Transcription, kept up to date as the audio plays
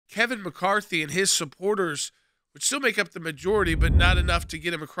Kevin McCarthy and his supporters would still make up the majority, but not enough to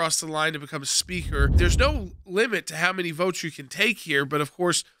get him across the line to become speaker. There's no limit to how many votes you can take here, but of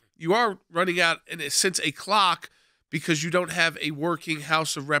course, you are running out, in a sense, a clock because you don't have a working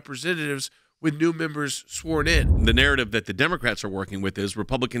House of Representatives with new members sworn in. The narrative that the Democrats are working with is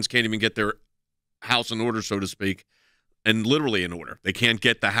Republicans can't even get their house in order, so to speak, and literally in order. They can't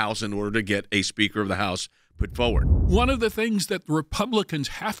get the House in order to get a Speaker of the House put forward. One of the things that the Republicans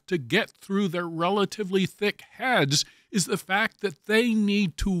have to get through their relatively thick heads is the fact that they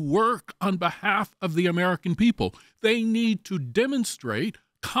need to work on behalf of the American people. They need to demonstrate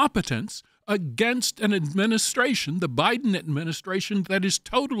competence against an administration, the Biden administration, that is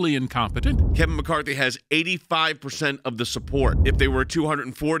totally incompetent. Kevin McCarthy has 85% of the support. If they were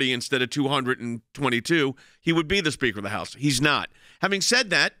 240 instead of 222, he would be the Speaker of the House. He's not. Having said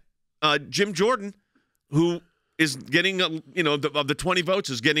that, Jim Jordan, who is getting, of the 20 votes,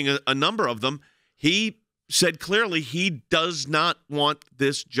 is getting a number of them, he said clearly he does not want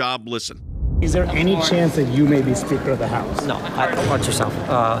this job. Listen. Is there any chance that you may be Speaker of the House? No, watch yourself.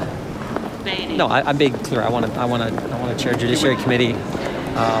 No, I'm being clear. I want to chair Judiciary Committee.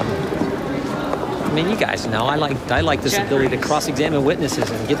 I mean, you guys know I like this ability to cross-examine witnesses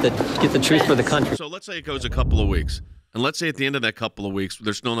and get the truth for the country. So let's say it goes a couple of weeks, and let's say at the end of that couple of weeks,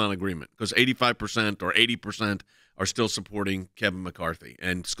 there's still not an agreement because 85% or 80% are still supporting Kevin McCarthy,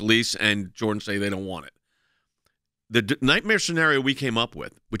 and Scalise and Jordan say they don't want it. The nightmare scenario we came up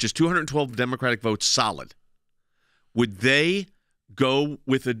with, which is 212 Democratic votes solid, would they go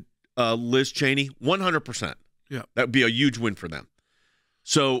with Liz Cheney? 100%. Yeah. That would be a huge win for them.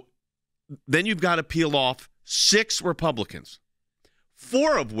 So then you've got to peel off 6 Republicans,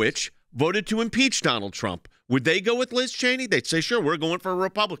 4 of which voted to impeach Donald Trump. Would they go with Liz Cheney? They'd say, sure, we're going for a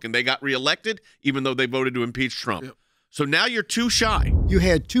Republican. They got reelected even though they voted to impeach Trump. Yep. So now you're too shy. You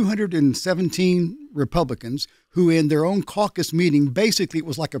had 217 Republicans who in their own caucus meeting, basically it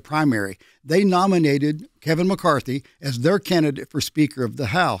was like a primary. They nominated Kevin McCarthy as their candidate for Speaker of the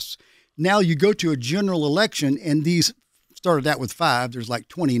House. Now you go to a general election, and these started out with 5. There's like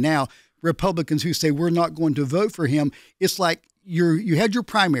 20 now. Republicans who say we're not going to vote for him. It's like you had your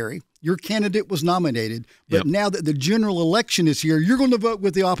primary. Your candidate was nominated, but now that the general election is here, you're going to vote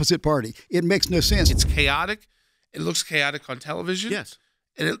with the opposite party. It makes no sense. It's chaotic. It looks chaotic on television. Yes.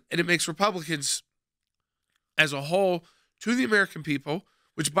 And it makes Republicans as a whole to the American people,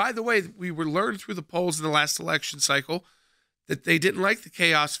 which, by the way, we were learned through the polls in the last election cycle that they didn't like the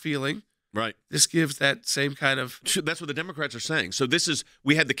chaos feeling. Right. This gives that same kind of... That's what the Democrats are saying. So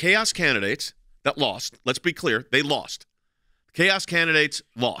we had the chaos candidates that lost. Let's be clear. They lost. Chaos candidates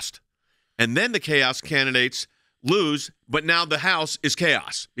lost. And then the chaos candidates lose, but now the House is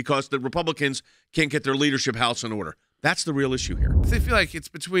chaos because the Republicans can't get their leadership house in order. That's the real issue here. If they feel like it's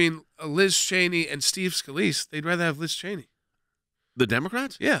between Liz Cheney and Steve Scalise, they'd rather have Liz Cheney. The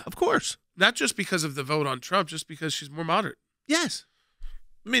Democrats? Yeah. Of course. Not just because of the vote on Trump, just because she's more moderate. Yes.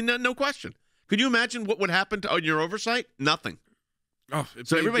 I mean, no question. Could you imagine what would happen on your oversight? Nothing. Oh,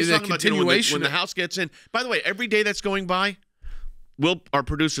 so everybody's talking about when the House gets in. By the way, every day that's going by, our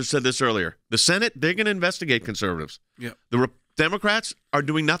producer said this earlier, the Senate, they're going to investigate conservatives. Yeah. The Democrats are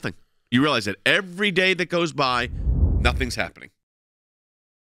doing nothing. You realize that every day that goes by, nothing's happening.